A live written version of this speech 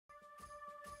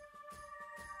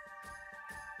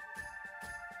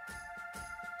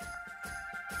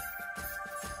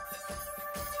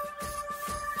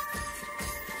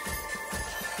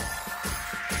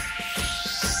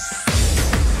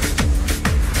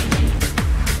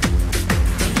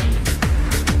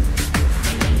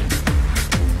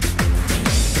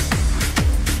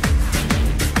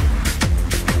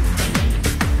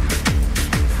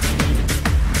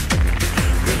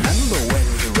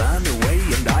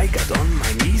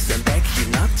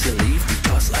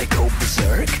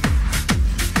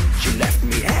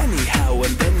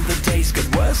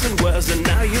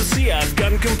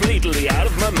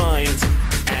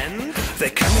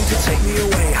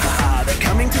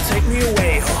to take me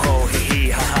away, ho ho, hee hee,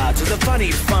 ha ha, to the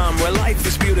funny farm where life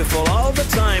is beautiful all the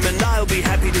time. And I'll be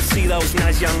happy to see those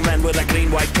nice young men with their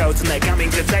clean white coats, and they're coming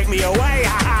to take me away,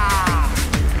 ha ha.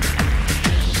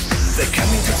 They're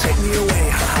coming to take me away,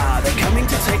 ha ha, they're coming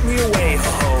to take me away,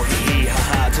 ho ho, hee hee, ha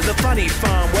ha, to the funny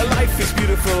farm where life is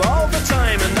beautiful all the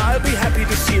time. And I'll be happy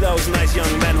to see those nice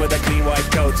young men with their clean white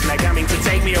coats, and they're coming to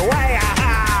take me away, ha ha.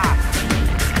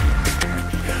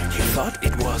 You thought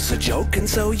it was a joke and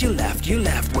so you laughed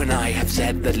when I have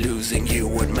said that losing you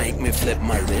would make me flip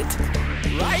my writ.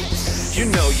 Right? You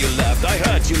know you laughed, I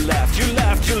heard you laughed, you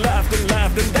laughed, you laughed and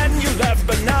laughed, and then you left,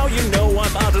 but now you know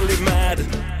I'm utterly mad.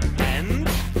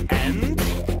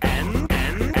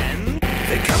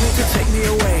 They're coming to take me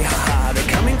away, ha ha,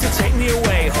 they're coming to take me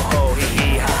away, ho ho, hee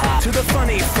hee, ha ha, to the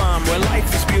funny farm where life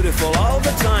is beautiful all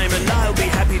the time. And I'll be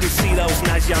happy to see those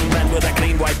nice young men with their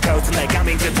clean white coats, and they're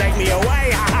coming to take me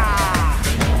away, ha ha.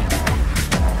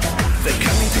 They're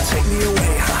coming to take me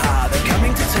away, ha ha, they're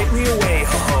coming to take me away,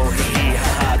 ho ho, hee hee,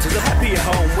 ha ha, to the happy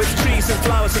home with trees and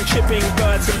flowers and chipping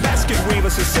birds and basket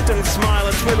weavers who sit and smile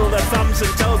and twiddle their thumbs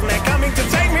and toes, and they're coming to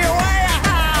take me away, ha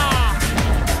ha.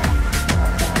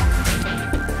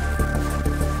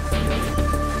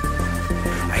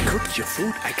 I cooked your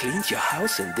food, I cleaned your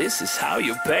house, and this is how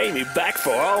you pay me back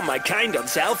for all my kind,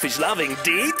 unselfish, loving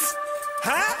deeds?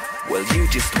 Huh? Well, you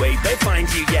just wait, they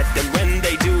find you yet, and when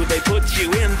they do, they put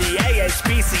you in the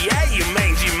ASPCA.